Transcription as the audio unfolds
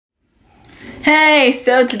Hey,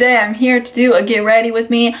 so today I'm here to do a get ready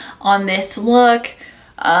with me on this look.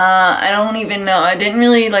 I don't even know, I didn't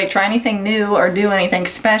really try anything new or do anything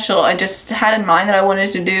special. I just had in mind that I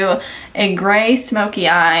wanted to do a gray smoky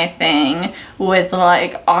eye thing with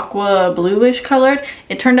aqua bluish colored.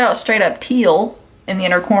 It turned out straight up teal in the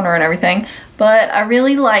inner corner and everything, but I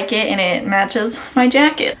really like it and it matches my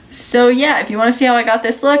jacket. So yeah, if you want to see how I got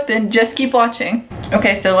this look, then just keep watching.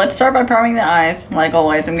 Okay, so let's start by priming the eyes. Like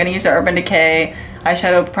always, I'm gonna use the Urban Decay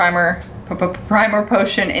eyeshadow primer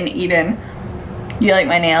potion in Eden. Do you like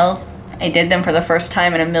my nails? I did them for the first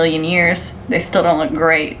time in a million years. They still don't look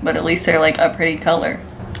great, but at least they're a pretty color.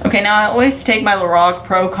 Okay, now I always take my Lorac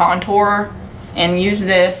Pro Contour and use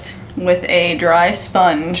this with a dry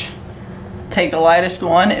sponge. Take the lightest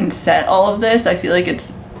one and set all of this. I feel like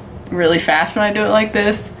it's really fast when I do it like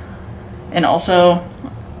this. And also,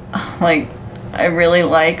 I really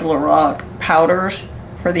like Lorac powders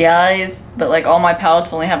for the eyes, but all my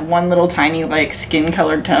palettes only have one little tiny skin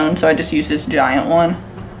colored tone, so I just use this giant one.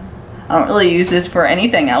 I don't really use this for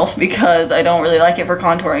anything else because I don't really like it for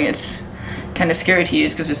contouring. It's kind of scary to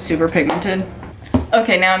use because it's super pigmented.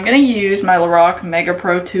 Okay, now I'm gonna use my Lorac Mega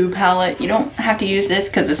Pro 2 palette. You don't have to use this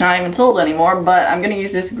because it's not even sold anymore, but I'm gonna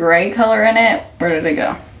use this gray color in it. Where did it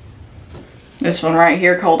go? This one right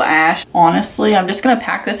here called Ash. Honestly, I'm just gonna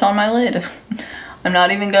pack this on my lid. I'm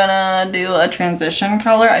not even gonna do a transition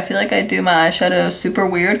color. I feel like I do my eyeshadow super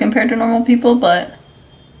weird compared to normal people, but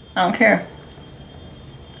I don't care.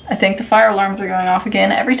 I think the fire alarms are going off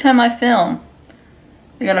again every time I film.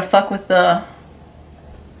 They gotta fuck with the,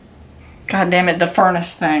 god damn it, the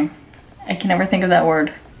furnace thing. I can never think of that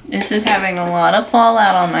word. This is having a lot of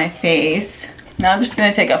fallout on my face. Now I'm just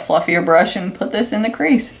gonna take a fluffier brush and put this in the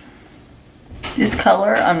crease. This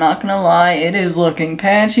color, I'm not gonna lie, it is looking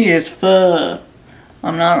patchy as fuck.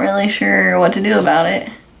 I'm not really sure what to do about it.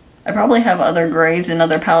 I probably have other grays and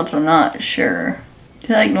other palettes, but I'm not sure. I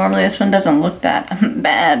feel like normally this one doesn't look that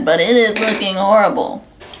bad, but it is looking horrible.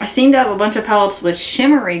 I seem to have a bunch of palettes with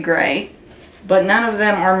shimmery gray, but none of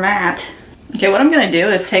them are matte. Okay, what I'm gonna do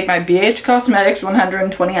is take my beige Cosmetics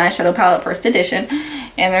 120 eyeshadow palette first edition,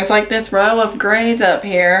 and there's this row of grays up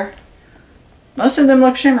here. Most of them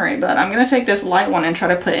look shimmery, but I'm gonna take this light one and try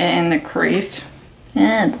to put it in the crease.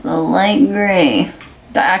 Yeah, it's a light gray.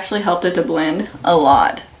 That actually helped it to blend a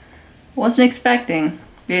lot. Wasn't expecting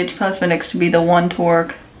beige Cosmetics to be the one to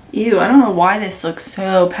work. Ew, I don't know why this looks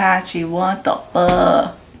so patchy. What the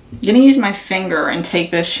fuck? I'm gonna use my finger and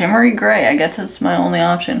take this shimmery gray. I guess that's my only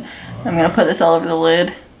option. I'm gonna put this all over the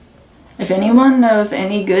lid. If anyone knows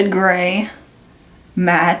any good gray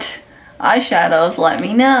matte eyeshadows, let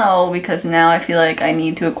me know, because now I feel like I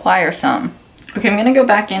need to acquire some. Okay, I'm gonna go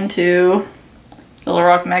back into the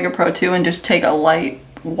Lorac Mega Pro 2 and just take a light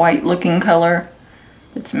white looking color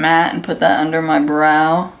that's matte and put that under my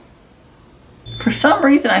brow. For some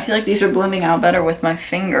reason I feel like these are blending out better with my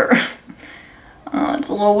finger. It's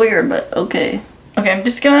a little weird, but okay. Okay, I'm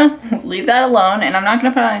just gonna leave that alone, and I'm not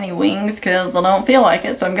gonna put on any wings because I don't feel like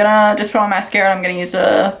it, so I'm gonna just put on mascara. I'm gonna use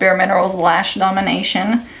a Bare Minerals Lash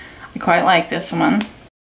Domination. I quite like this one.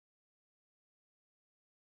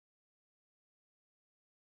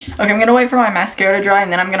 Okay, I'm gonna wait for my mascara to dry,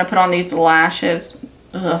 and then I'm gonna put on these lashes.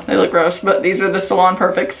 Ugh, they look gross, but these are the Salon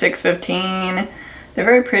Perfect 615. They're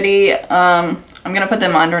very pretty. I'm gonna put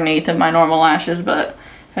them underneath of my normal lashes, but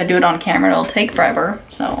if I do it on camera, it'll take forever.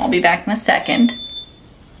 So I'll be back in a second.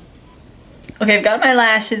 Okay, I've got my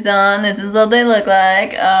lashes on. This is what they look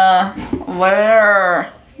like.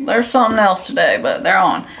 There's something else today, but they're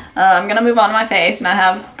on. I'm gonna move on to my face, and I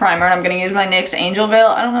have primer, and I'm gonna use my NYX Angel Veil.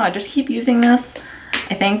 I don't know, I just keep using this.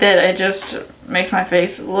 I think that it just makes my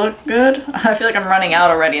face look good. I feel like I'm running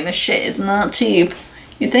out already, and this shit is not cheap.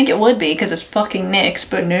 You'd think it would be because it's fucking NYX,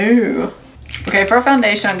 but no. Okay, for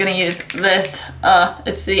foundation, I'm gonna use this.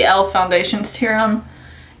 It's the e.l.f. Foundation Serum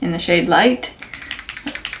in the shade Light.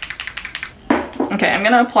 Okay, I'm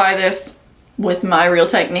gonna apply this with my Real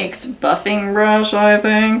Techniques buffing brush, I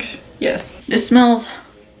think. Yes. This smells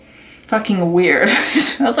fucking weird. It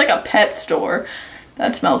smells like a pet store.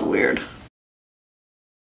 That smells weird.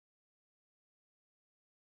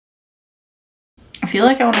 I feel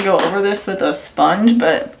like I want to go over this with a sponge,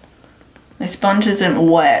 but my sponge isn't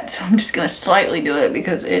wet, so I'm just going to slightly do it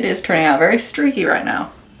because it is turning out very streaky right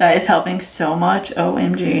now. That is helping so much,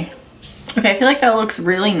 OMG. Okay, I feel like that looks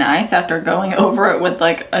really nice after going over it with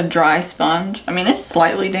a dry sponge. I mean, it's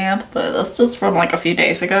slightly damp, but that's just from a few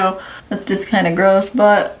days ago. That's just kind of gross,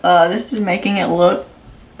 but this is making it look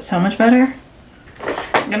so much better.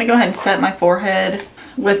 I'm going to go ahead and set my forehead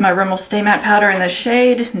with my Rimmel Stay Matte Powder in the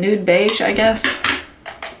shade Nude Beige, I guess.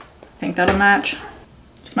 I think that'll match.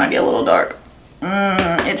 This might be a little dark.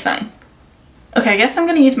 It's fine. Okay, I guess I'm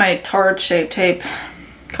gonna use my Tarte Shape Tape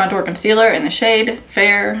Contour Concealer in the shade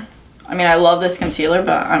Fair. I mean, I love this concealer,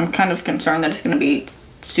 but I'm kind of concerned that it's gonna be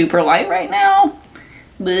super light right now.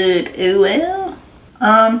 But oh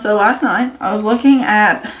well. So last night I was looking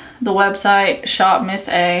at the website Shop Miss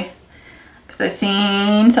A because I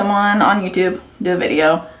seen someone on YouTube do a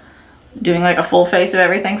video doing like a full face of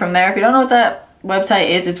everything from there. If you don't know what that website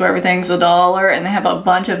is, it's where everything's $1 and they have a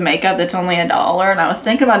bunch of makeup that's only $1. And I was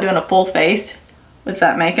thinking about doing a full face with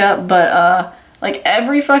that makeup, but like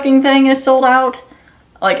every fucking thing is sold out.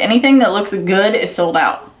 Like anything that looks good is sold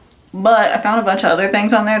out. But I found a bunch of other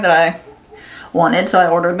things on there that I wanted, so I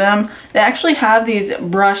ordered them. They actually have these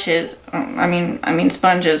brushes, I mean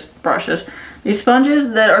sponges, brushes. These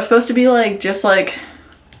sponges that are supposed to be like just like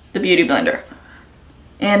the Beauty Blender.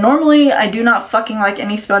 And normally I do not fucking like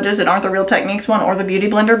any sponges that aren't the Real Techniques one or the Beauty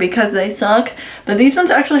Blender because they suck. But these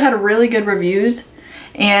ones actually had really good reviews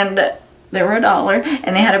and they were $1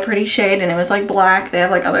 and they had a pretty shade and it was like black. They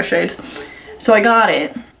have like other shades. So I got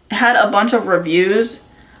it. It had a bunch of reviews,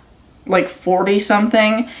 like 40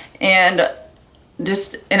 something, and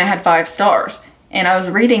it had 5 stars. And I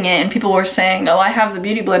was reading it and people were saying, oh, I have the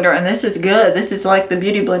Beauty Blender and this is good. This is like the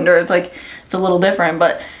Beauty Blender. It's like, it's a little different,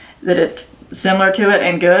 but that it's similar to it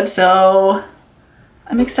and good. So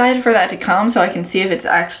I'm excited for that to come so I can see if it's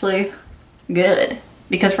actually good.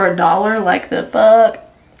 Because for $1, like the fuck,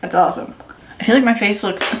 that's awesome. I feel like my face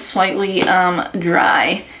looks slightly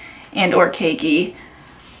dry and or cakey,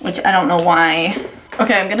 which I don't know why.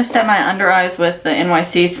 Okay, I'm gonna set my under eyes with the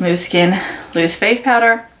NYC Smooth Skin Loose Face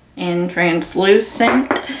Powder in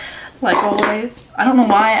translucent, like always. I don't know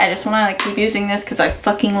why, I just wanna like keep using this because I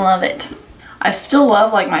fucking love it. I still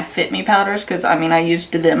love like my Fit Me powders because I mean I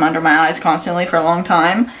used them under my eyes constantly for a long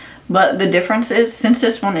time. But the difference is, since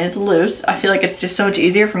this one is loose, I feel like it's just so much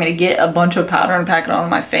easier for me to get a bunch of powder and pack it on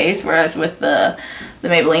my face. Whereas with the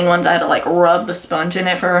Maybelline ones, I had to like rub the sponge in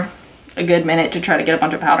it for a good minute to try to get a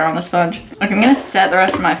bunch of powder on the sponge. Okay, I'm gonna set the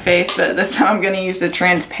rest of my face, but this time I'm gonna use the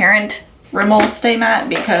transparent Rimmel Stay Matte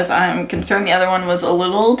because I'm concerned the other one was a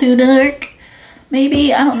little too dark.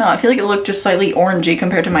 Maybe, I don't know. I feel like it looked just slightly orangey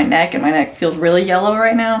compared to my neck, and my neck feels really yellow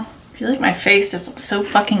right now. I feel like my face just looks so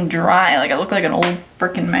fucking dry. Like I look like an old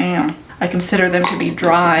freaking man. I consider them to be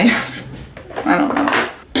dry. I don't know.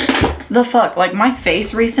 The fuck, like my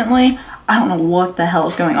face recently, I don't know what the hell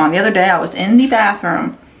is going on. The other day I was in the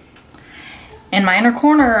bathroom and my inner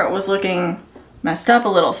corner was looking messed up a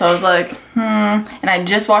little. So I was like, and I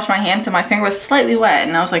just washed my hands so my finger was slightly wet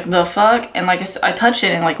and I was like, the fuck? And like I touched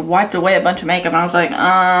it and like wiped away a bunch of makeup and I was like,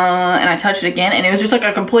 and I touched it again and it was just like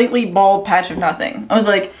a completely bald patch of nothing. I was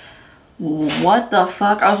like, what the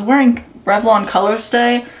fuck? I was wearing Revlon Color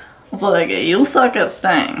Stay. I was like, you suck at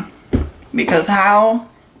staying. Because how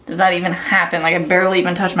does that even happen? Like I barely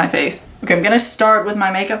even touched my face. Okay, I'm gonna start with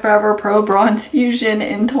my Makeup Forever Pro Bronze Fusion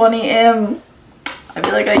in 20M. I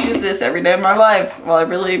feel like I use this every day of my life. Well, I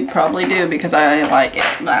really probably do because I like it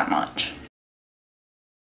that much.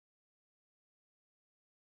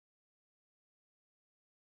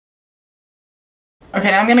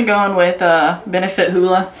 Okay, now I'm gonna go in with Benefit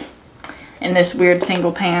Hoola in this weird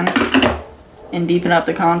single pan and deepen up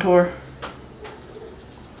the contour.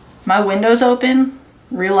 My window's open,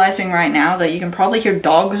 realizing right now that you can probably hear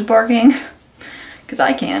dogs barking because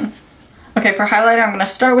I can. Okay, for highlighter, I'm gonna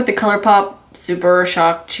start with the Colourpop Super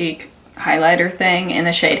Shock Cheek highlighter thing in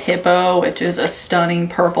the shade Hippo, which is a stunning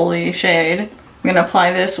purpley shade. I'm gonna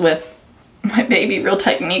apply this with my baby Real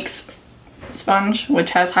Techniques sponge,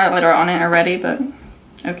 which has highlighter on it already, but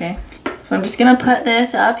okay. So I'm just gonna put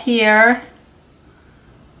this up here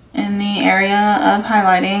in the area of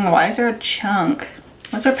highlighting. Why is there a chunk?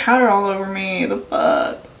 Why is there powder all over me? The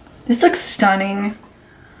fuck? This looks stunning.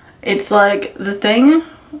 It's like the thing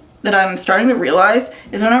that I'm starting to realize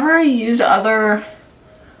is whenever I use other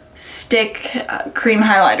stick cream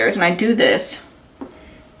highlighters and I do this,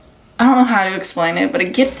 I don't know how to explain it, but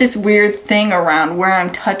it gets this weird thing around where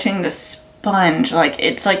I'm touching the sponge. Like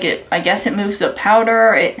it's like I guess it moves the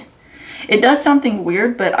powder. It does something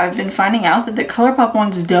weird, but I've been finding out that the Colourpop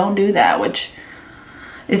ones don't do that, which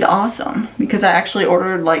is awesome because I actually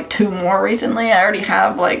ordered like 2 more recently. I already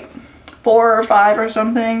have like 4 or 5 or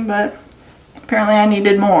something, but apparently I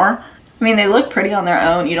needed more. I mean, they look pretty on their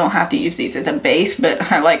own. You don't have to use these as a base,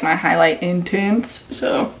 but I like my highlight intense.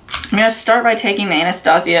 So I'm gonna start by taking the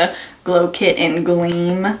Anastasia Glow Kit in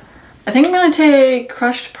Gleam. I think I'm gonna take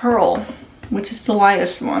Crushed Pearl, which is the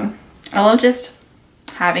lightest one. I love just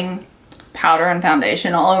having powder and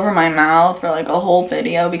foundation all over my mouth for like a whole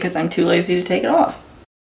video because I'm too lazy to take it off.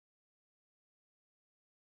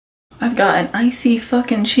 I've got an icy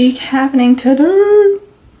fucking cheek happening today.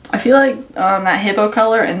 I feel like that hippo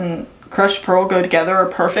color and crushed pearl go together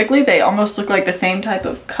perfectly. They almost look like the same type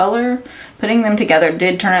of color. Putting them together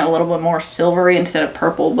did turn it a little bit more silvery instead of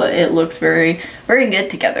purple, but it looks very, very good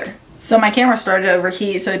together. So my camera started to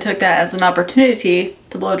overheat, so I took that as an opportunity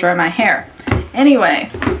to blow dry my hair. Anyway,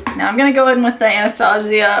 now I'm gonna go in with the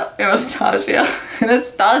Anastasia, I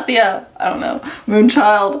don't know,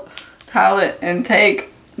 Moonchild palette and take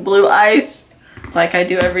blue ice like I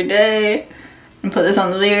do every day and put this on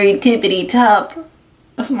the very tippity top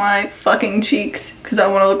of my fucking cheeks because I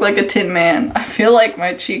want to look like a Tin Man. I feel like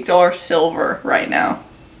my cheeks are silver right now.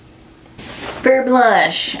 For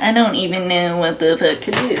blush, I don't even know what the fuck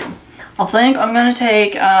to do. I think I'm gonna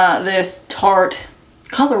take this Tarte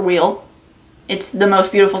color wheel. It's the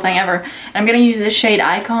most beautiful thing ever. And I'm gonna use this shade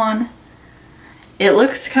Icon. It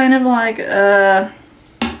looks kind of like a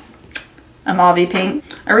mauve pink.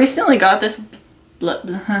 I recently got this brush.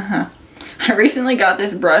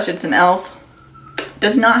 It's an e.l.f.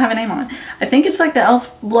 Does not have a name on it. I think it's like the e.l.f.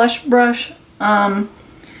 blush brush. And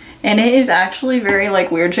it is actually very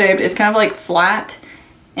like weird shaped. It's kind of like flat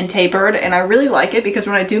and tapered, and I really like it because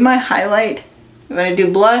when I do my highlight, when I do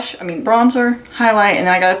bronzer, highlight, and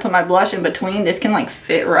then I gotta put my blush in between, this can like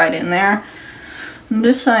fit right in there. I'm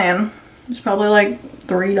just saying, it's probably like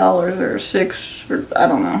 $3 or $6 or I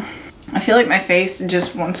don't know. I feel like my face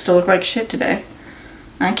just wants to look like shit today.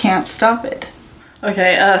 I can't stop it.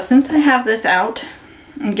 Okay, since I have this out,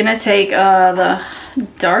 I'm gonna take the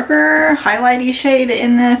darker highlighty shade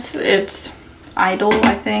in this. It's Idol,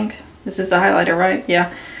 I think. This is the highlighter, right?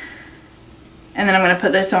 Yeah. And then I'm gonna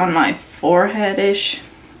put this on my forehead-ish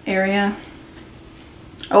area.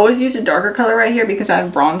 I always use a darker color right here because I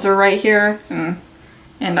have bronzer right here.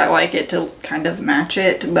 And I like it to kind of match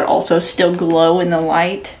it, but also still glow in the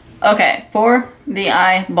light. Okay, for the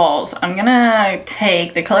eyeballs, I'm gonna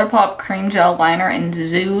take the Colourpop Cream Gel Liner in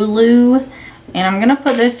Zulu. And I'm gonna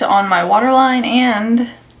put this on my waterline and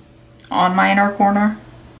on my inner corner.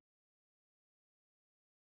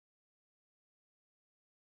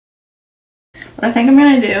 What I think I'm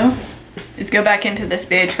gonna do is go back into this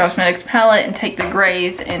Beige Cosmetics palette and take the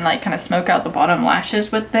grays and like kind of smoke out the bottom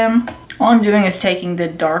lashes with them. All I'm doing is taking the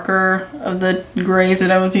darker of the grays that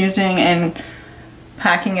I was using and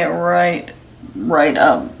packing it right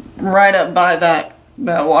up by that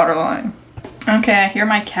waterline. Okay, I hear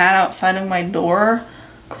my cat outside of my door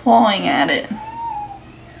clawing at it.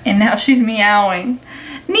 And now she's meowing.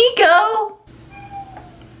 Nico!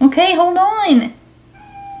 Okay, hold on.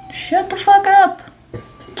 Shut the fuck up.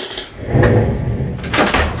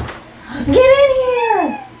 Get in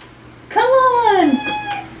here! Come on!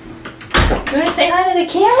 You wanna say hi to the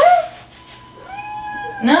camera?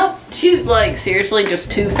 Nope. She's like seriously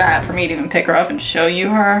just too fat for me to even pick her up and show you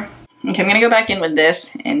her. Okay, I'm gonna go back in with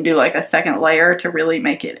this and do like a second layer to really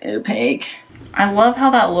make it opaque. I love how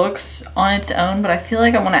that looks on its own, but I feel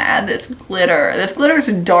like I want to add this glitter. This glitter is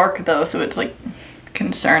dark though, so it's like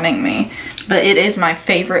concerning me. But it is my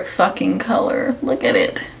favorite fucking color. Look at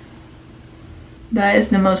it. That is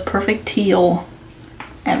the most perfect teal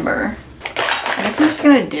ever. I guess I'm just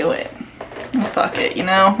gonna do it. Fuck it, you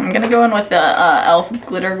know? I'm gonna go in with the e.l.f.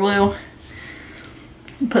 glitter glue.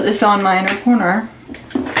 Put this on my inner corner.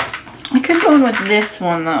 I could go in with this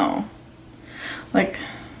one though. Like,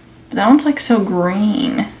 that one's like so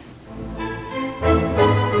green.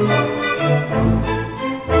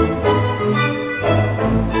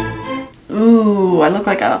 Ooh, I look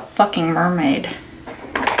like a fucking mermaid.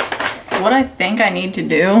 What I think I need to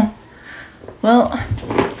do, well,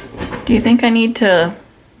 do you think I need to,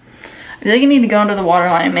 I feel like I need to go into the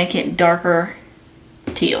waterline and make it darker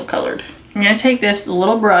teal colored. I'm gonna take this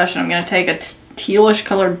little brush and I'm gonna take a tealish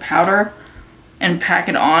colored powder and pack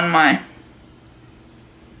it on my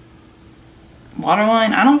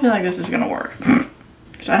waterline. I don't feel like this is gonna work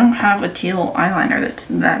because I don't have a teal eyeliner that's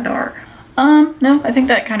that dark. No, I think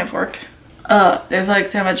that kind of worked. There's like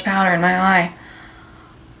so much powder in my eye.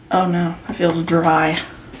 Oh no, it feels dry.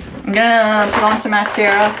 I'm gonna put on some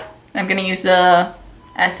mascara. I'm gonna use the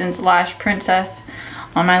Essence Lash Princess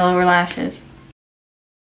on my lower lashes.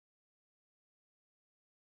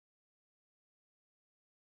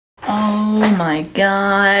 Oh my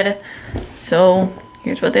god. So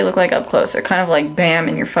here's what they look like up close. They're kind of like bam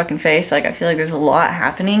in your fucking face. Like I feel like there's a lot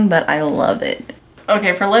happening, but I love it.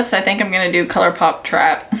 Okay, for lips, I think I'm gonna do Colourpop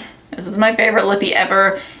Trap. This is my favorite lippy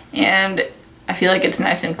ever, and I feel like it's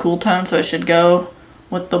nice and cool tone, so it should go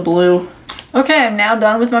with the blue. Okay, I'm now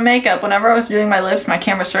done with my makeup. Whenever I was doing my lips, my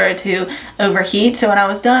camera started to overheat, so when I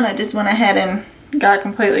was done, I just went ahead and got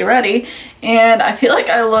completely ready, and I feel like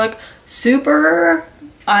I look super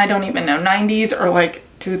I don't even know, 90s or like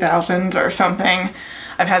 2000s or something.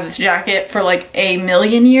 I've had this jacket for like a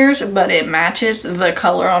million years, but it matches the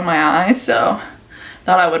color on my eyes, so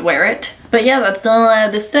thought I would wear it. But yeah, that's all I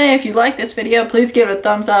have to say. If you like this video, please give it a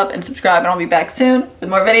thumbs up and subscribe, and I'll be back soon with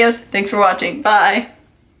more videos. Thanks for watching. Bye!